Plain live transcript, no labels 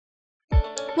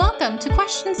Welcome to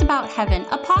Questions About Heaven,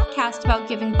 a podcast about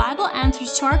giving Bible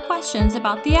answers to our questions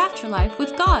about the afterlife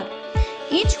with God.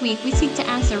 Each week, we seek to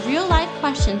answer real-life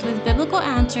questions with biblical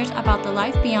answers about the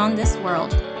life beyond this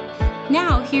world.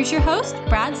 Now, here's your host,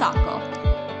 Brad Zockel.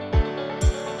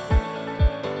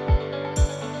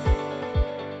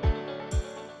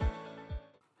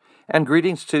 And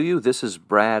greetings to you. This is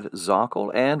Brad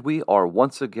Zockel, and we are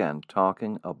once again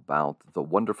talking about the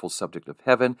wonderful subject of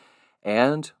heaven,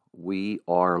 and we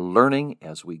are learning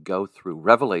as we go through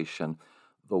Revelation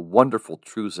the wonderful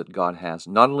truths that God has,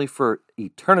 not only for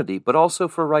eternity, but also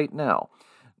for right now.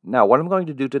 Now, what I'm going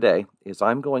to do today is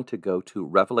I'm going to go to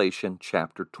Revelation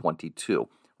chapter 22.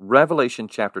 Revelation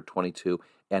chapter 22,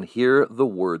 and hear the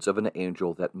words of an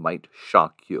angel that might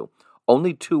shock you.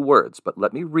 Only 2 words, but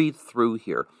let me read through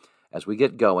here as we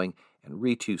get going and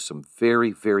read to you some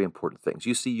very, very important things.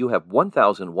 You see, you have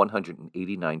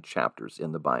 1,189 chapters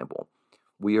in the Bible.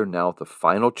 We are now at the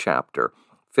final chapter,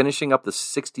 finishing up the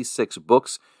 66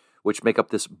 books which make up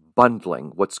this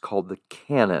bundling, what's called the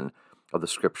canon of the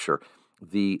Scripture,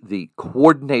 the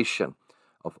coordination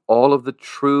of all of the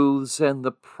truths and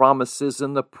the promises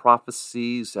and the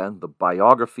prophecies and the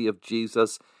biography of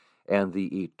Jesus and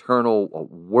the eternal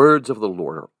words of the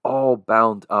Lord are all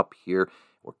bound up here.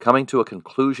 We're coming to a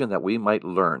conclusion that we might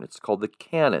learn. It's called the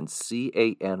canon,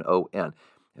 C-A-N-O-N,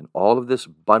 and all of this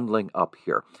bundling up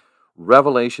here.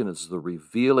 Revelation is the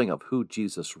revealing of who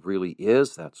Jesus really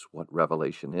is. That's what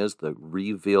Revelation is, the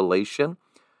revelation.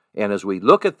 And as we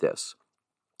look at this,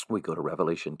 we go to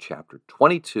Revelation chapter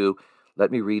 22. Let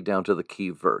me read down to the key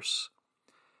verse.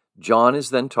 John is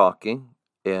then talking,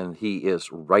 and he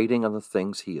is writing on the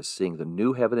things he is seeing, the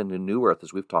new heaven and the new earth,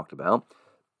 as we've talked about.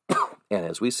 And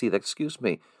as we see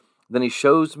that, then he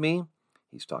shows me,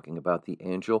 he's talking about the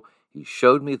angel, he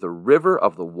showed me the river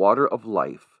of the water of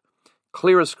life,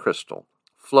 clear as crystal,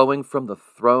 flowing from the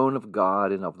throne of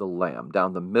God and of the Lamb,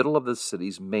 down the middle of the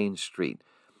city's main street.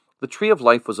 The tree of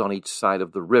life was on each side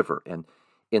of the river, and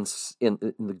in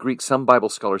the Greek, some Bible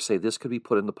scholars say this could be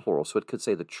put in the plural, so it could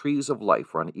say the trees of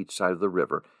life were on each side of the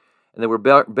river, and they were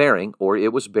bearing, or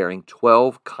it was bearing,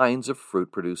 12 kinds of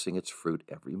fruit, producing its fruit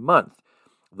every month.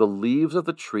 The leaves of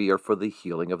the tree are for the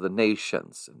healing of the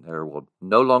nations, and there will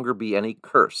no longer be any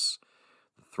curse.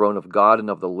 The throne of God and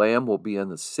of the Lamb will be in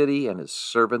the city, and his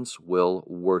servants will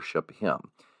worship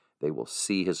him. They will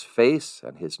see his face,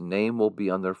 and his name will be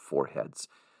on their foreheads.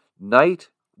 Night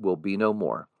will be no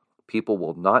more. People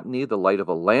will not need the light of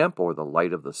a lamp or the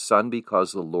light of the sun,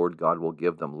 because the Lord God will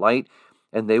give them light,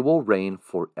 and they will reign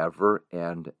forever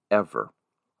and ever.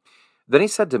 Then he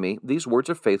said to me, these words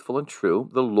are faithful and true.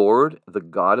 The Lord, the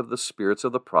God of the spirits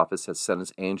of the prophets, has sent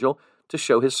his angel to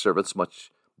show his servants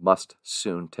much must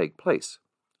soon take place.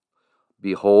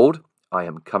 Behold, I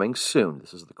am coming soon.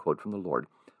 This is the quote from the Lord.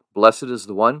 Blessed is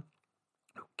the one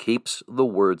who keeps the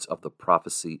words of the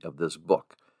prophecy of this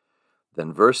book.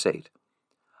 Then verse 8.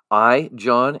 I,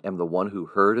 John, am the one who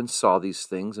heard and saw these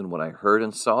things, and when I heard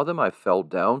and saw them, I fell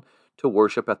down to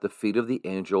worship at the feet of the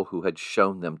angel who had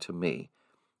shown them to me.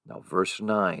 Now, verse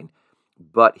 9,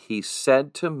 but he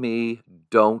said to me,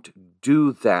 don't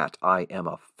do that. I am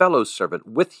a fellow servant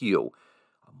with you,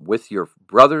 with your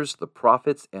brothers, the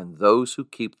prophets, and those who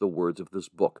keep the words of this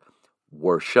book.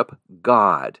 Worship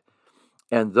God.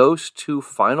 And those 2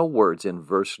 final words in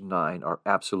verse 9 are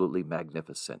absolutely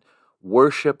magnificent.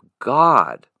 Worship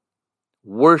God.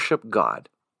 Worship God.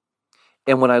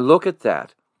 And when I look at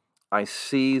that, I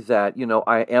see that,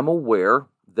 I am aware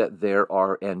that there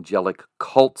are angelic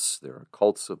cults. There are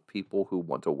cults of people who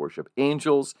want to worship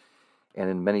angels, and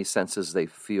in many senses they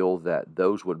feel that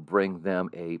those would bring them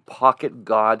a pocket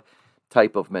god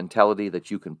type of mentality, that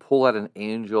you can pull out an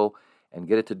angel and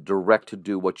get it to direct to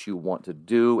do what you want to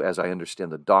do. As I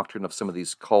understand the doctrine of some of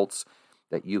these cults,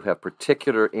 that you have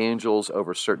particular angels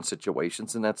over certain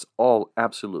situations, and that's all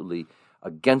absolutely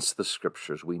against the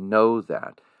Scriptures. We know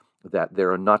that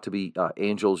there are not to be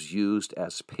angels used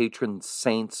as patron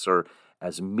saints or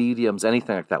as mediums,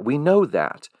 anything like that. We know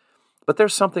that. But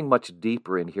there's something much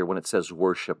deeper in here when it says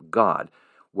worship God.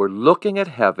 We're looking at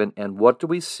heaven, and what do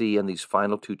we see in these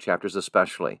final 2 chapters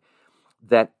especially?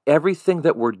 That everything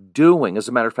that we're doing, as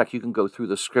a matter of fact, you can go through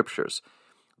the Scriptures,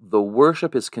 the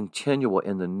worship is continual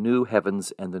in the new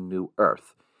heavens and the new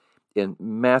earth. In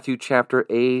Matthew chapter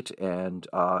 8 and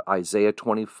Isaiah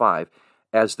 25,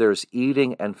 as there's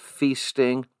eating and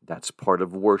feasting, that's part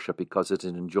of worship because it's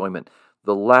an enjoyment.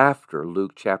 The laughter,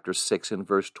 Luke chapter 6 and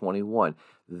verse 21,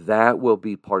 that will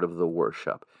be part of the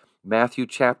worship. Matthew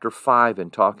chapter 5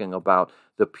 and talking about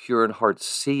the pure in heart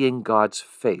seeing God's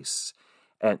face.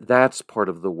 And that's part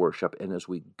of the worship. And as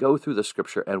we go through the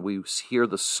Scripture and we hear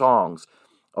the songs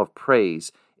of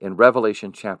praise in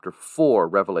Revelation chapter 4,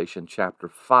 Revelation chapter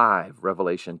 5,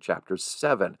 Revelation chapter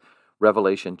 7,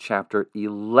 Revelation chapter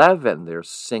 11. They're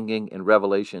singing in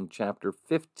Revelation chapter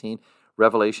 15,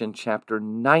 Revelation chapter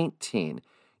 19.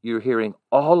 You're hearing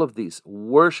all of these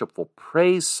worshipful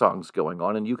praise songs going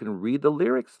on, and you can read the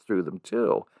lyrics through them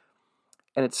too.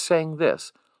 And it's saying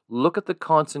this, look at the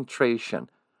concentration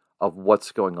of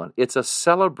what's going on. It's a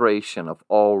celebration of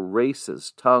all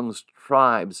races, tongues,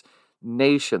 tribes,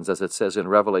 nations, as it says in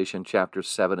Revelation chapter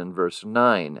 7 and verse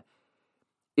 9.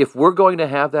 If we're going to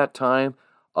have that time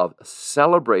of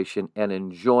celebration and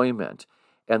enjoyment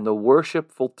and the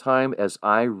worshipful time as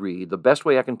I read, the best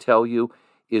way I can tell you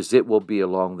is it will be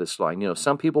along this line. You know,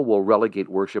 some people will relegate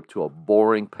worship to a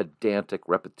boring, pedantic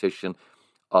repetition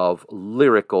of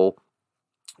lyrical,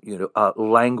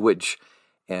 language.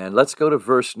 And let's go to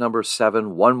verse number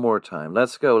 7 one more time.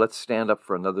 Let's stand up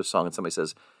for another song. And somebody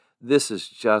says, this is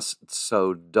just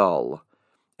so dull.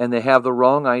 And they have the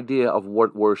wrong idea of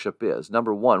what worship is.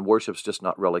 Number one, worship's just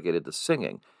not relegated to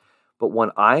singing. But when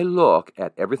I look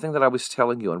at everything that I was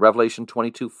telling you in Revelation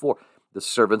 22:4, the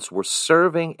servants were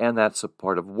serving, and that's a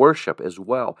part of worship as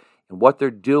well. And what they're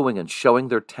doing and showing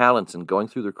their talents and going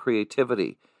through their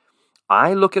creativity.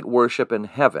 I look at worship in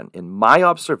heaven, in my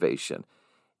observation,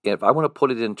 if I want to put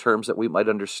it in terms that we might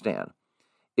understand,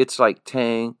 it's like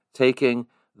taking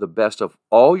the best of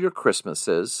all your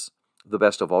Christmases, the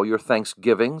best of all your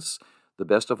Thanksgivings, the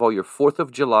best of all your 4th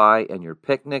of July and your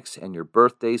picnics and your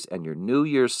birthdays and your New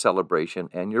Year's celebration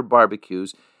and your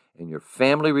barbecues and your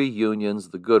family reunions,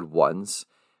 the good ones,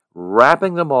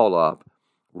 wrapping them all up,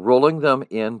 rolling them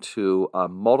into a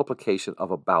multiplication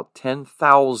of about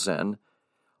 10,000,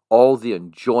 all the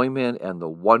enjoyment and the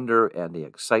wonder and the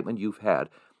excitement you've had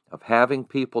of having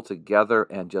people together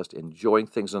and just enjoying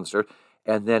things on this earth,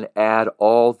 and then add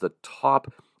all the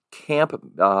top camp,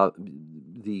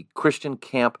 the Christian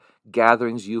camp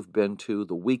gatherings you've been to,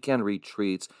 the weekend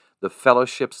retreats, the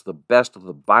fellowships, the best of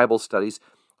the Bible studies,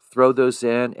 throw those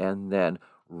in and then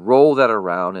roll that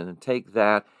around and then take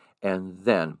that and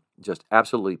then just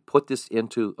absolutely put this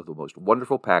into the most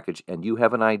wonderful package, and you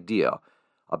have an idea,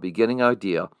 a beginning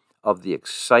idea of the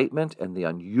excitement and the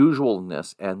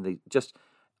unusualness and the just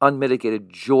unmitigated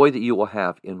joy that you will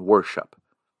have in worship.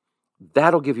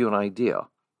 That'll give you an idea.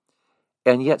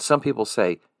 And yet some people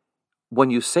say, when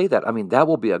you say that, that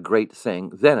will be a great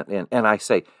thing then. And I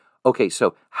say, okay,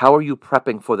 so how are you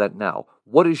prepping for that now?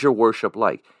 What is your worship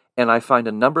like? And I find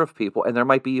a number of people, and there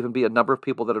might even be a number of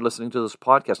people that are listening to this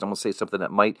podcast. I'm going to say something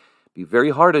that might be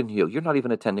very hard on you. You're not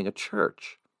even attending a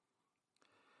church.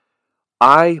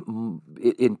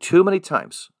 In too many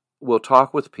times, will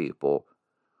talk with people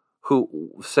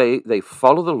who say they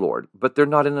follow the Lord, but they're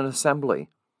not in an assembly.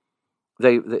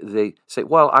 They say,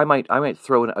 well, I might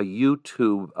throw in a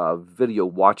YouTube video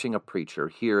watching a preacher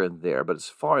here and there, but as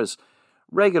far as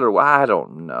regular, I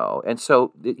don't know. And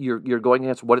so you're going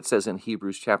against what it says in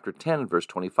Hebrews chapter 10, verse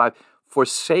 25,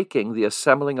 forsaking the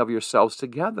assembling of yourselves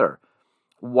together.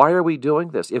 Why are we doing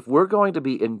this? If we're going to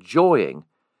be enjoying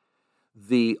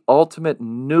the ultimate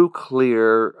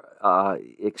nuclear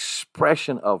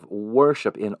expression of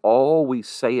worship in all we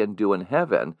say and do in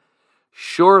heaven,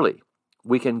 surely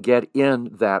we can get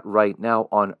in that right now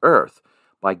on earth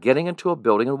by getting into a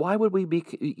building. And why would we be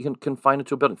confined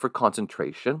into a building? For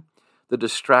concentration. The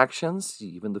distractions,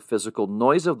 even the physical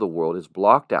noise of the world is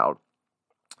blocked out.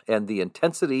 And the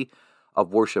intensity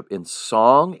of worship in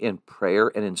song, in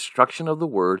prayer, and instruction of the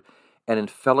word, and in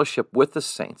fellowship with the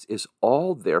saints is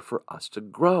all there for us to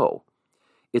grow.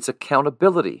 It's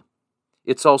accountability.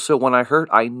 It's also when I hurt,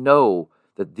 I know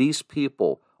that these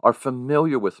people are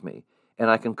familiar with me, and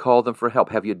I can call them for help.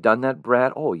 Have you done that,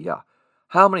 Brad? Oh, yeah.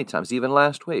 How many times? Even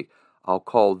last week, I'll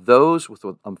call those with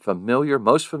whom I'm familiar,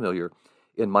 most familiar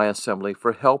in my assembly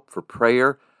for help, for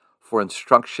prayer, for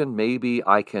instruction. Maybe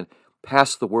I can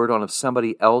pass the word on of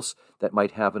somebody else that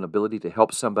might have an ability to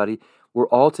help somebody. We're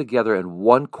all together in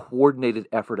one coordinated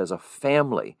effort as a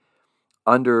family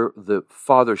under the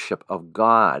fathership of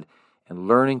God and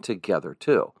learning together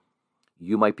too.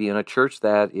 You might be in a church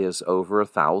that is over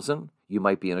 1,000. You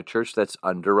might be in a church that's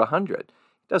under 100. It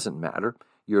doesn't matter.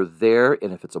 You're there,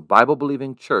 and if it's a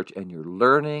Bible-believing church and you're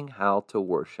learning how to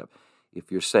worship. If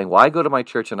you're saying, well, I go to my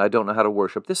church and I don't know how to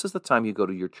worship, this is the time you go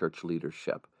to your church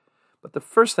leadership. But the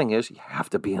first thing is you have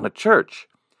to be in a church,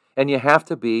 and you have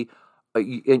to be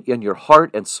in your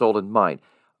heart and soul and mind,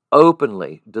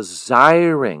 openly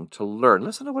desiring to learn.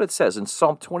 Listen to what it says in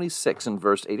Psalm 26 and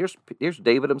verse 8. Here's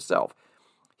David himself.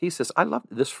 He says, I love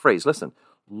this phrase. Listen,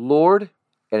 Lord,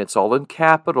 and it's all in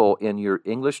capital in your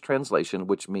English translation,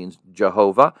 which means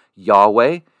Jehovah,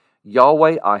 Yahweh,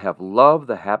 Yahweh, I have loved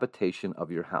the habitation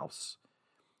of your house.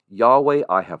 Yahweh,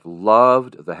 I have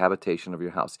loved the habitation of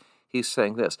your house. He's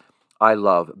saying this, I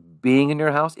love being in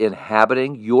your house,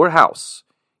 inhabiting your house,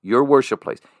 your worship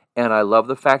place, and I love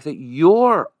the fact that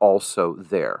you're also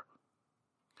there.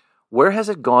 Where has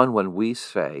it gone when we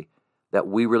say that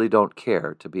we really don't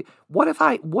care to be? What if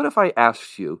I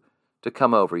asked you to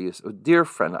come over? You said, dear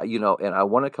friend, and I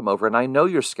want to come over, and I know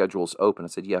your schedule's open. I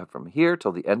said, yeah, from here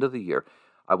till the end of the year,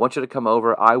 I want you to come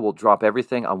over. I will drop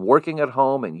everything. I'm working at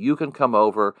home, and you can come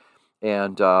over,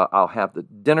 and I'll have the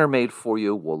dinner made for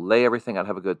you. We'll lay everything out,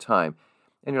 have a good time.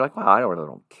 And you're like, well, I really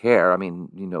don't care. I mean,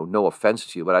 no offense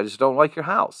to you, but I just don't like your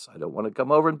house. I don't want to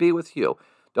come over and be with you.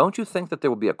 Don't you think that there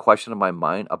would be a question in my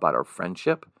mind about our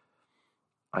friendship?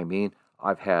 I mean,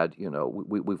 I've had,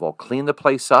 we've all cleaned the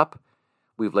place up.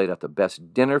 We've laid out the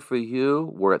best dinner for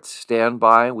you. We're at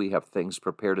standby. We have things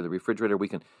prepared in the refrigerator. We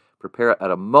can prepare it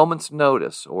at a moment's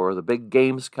notice, or the big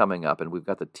game's coming up, and we've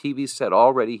got the TV set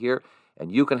already here,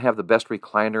 and you can have the best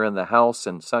recliner in the house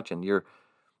and such, and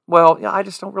I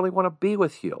just don't really want to be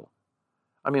with you.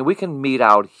 I mean, we can meet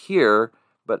out here,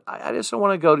 but I just don't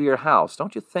want to go to your house.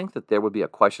 Don't you think that there would be a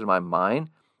question in my mind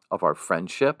of our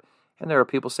friendship? And there are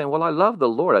people saying, well, I love the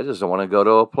Lord. I just don't want to go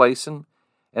to a place and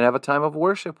have a time of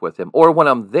worship with Him. Or when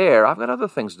I'm there, I've got other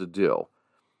things to do.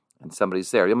 And somebody's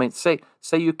there. I mean, say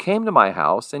you came to my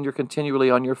house and you're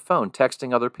continually on your phone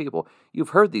texting other people. You've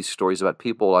heard these stories about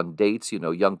people on dates,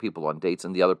 young people on dates,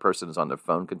 and the other person is on their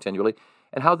phone continually.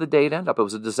 And how'd the date end up? It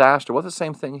was a disaster. Well, the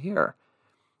same thing here.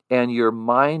 And your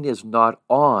mind is not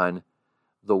on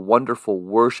the wonderful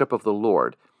worship of the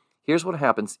Lord. Here's what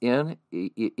happens in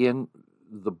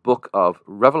the book of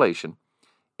Revelation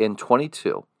in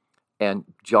 22. And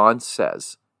John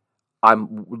says,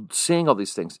 I'm seeing all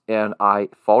these things, and I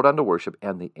fall down to worship,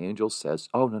 and the angel says,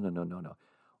 oh, no.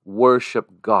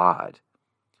 Worship God.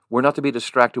 We're not to be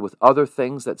distracted with other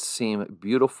things that seem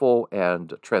beautiful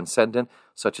and transcendent,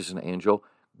 such as an angel.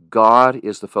 God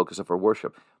is the focus of our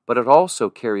worship. But it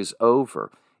also carries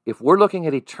over. If we're looking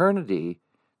at eternity,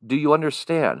 do you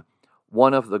understand?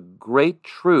 One of the great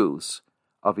truths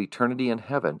of eternity in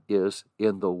heaven is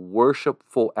in the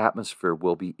worshipful atmosphere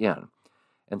we'll be in.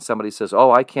 And somebody says,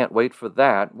 oh, I can't wait for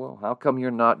that. Well, how come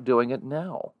you're not doing it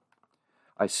now?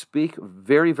 I speak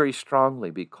very, very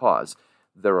strongly because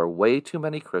there are way too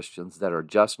many Christians that are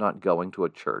just not going to a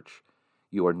church.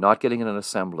 You are not getting in an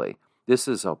assembly. This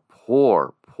is a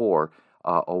poor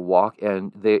a walk,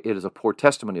 and it is a poor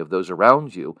testimony of those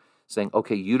around you saying,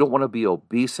 okay, you don't want to be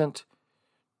obeisant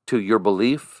to your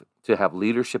belief, to have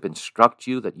leadership instruct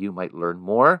you that you might learn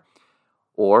more,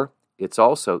 or it's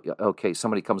also, okay,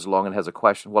 somebody comes along and has a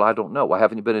question. Well, I don't know. Well,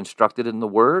 haven't you been instructed in the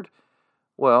Word?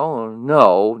 Well,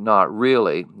 no, not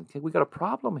really. Okay, we got a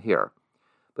problem here.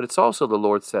 But it's also the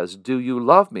Lord says, do you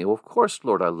love me? Well, of course,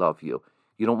 Lord, I love you.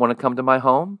 You don't want to come to my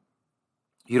home?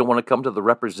 You don't want to come to the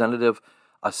representative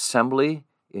assembly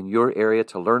in your area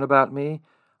to learn about me?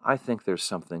 I think there's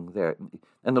something there.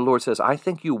 And the Lord says, I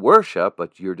think you worship,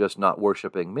 but you're just not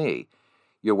worshiping me.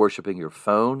 You're worshiping your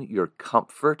phone, your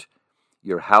comfort,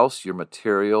 your house, your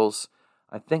materials.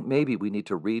 I think maybe we need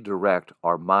to redirect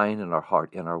our mind and our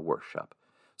heart in our worship.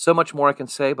 So much more I can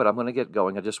say, but I'm going to get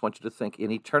going. I just want you to think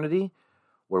in eternity,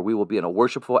 where we will be in a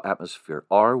worshipful atmosphere.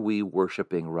 Are we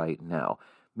worshiping right now?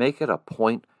 Make it a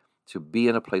point to be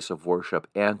in a place of worship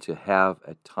and to have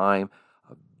a time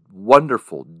of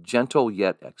wonderful, gentle,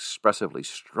 yet expressively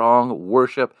strong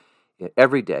worship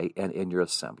every day and in your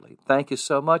assembly. Thank you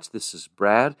so much. This is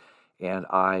Brad, and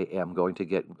I am going to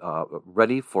get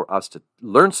ready for us to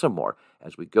learn some more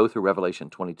as we go through Revelation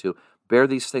 22. Bear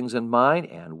these things in mind,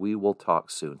 and we will talk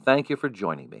soon. Thank you for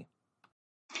joining me.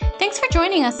 Thanks for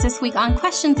joining us this week on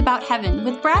Questions About Heaven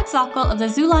with Brad Zockel of the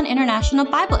Xulon International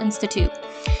Bible Institute.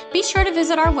 Be sure to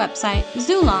visit our website,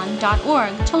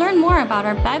 xulon.org, to learn more about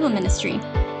our Bible ministry.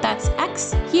 That's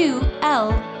xulon.org.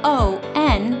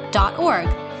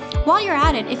 While you're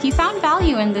at it, if you found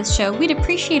value in this show, we'd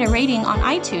appreciate a rating on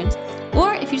iTunes.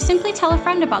 Or if you simply tell a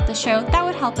friend about the show, that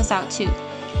would help us out too.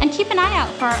 And keep an eye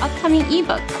out for our upcoming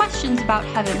ebook, Questions About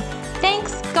Heaven.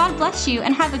 Thanks, God bless you,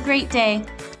 and have a great day.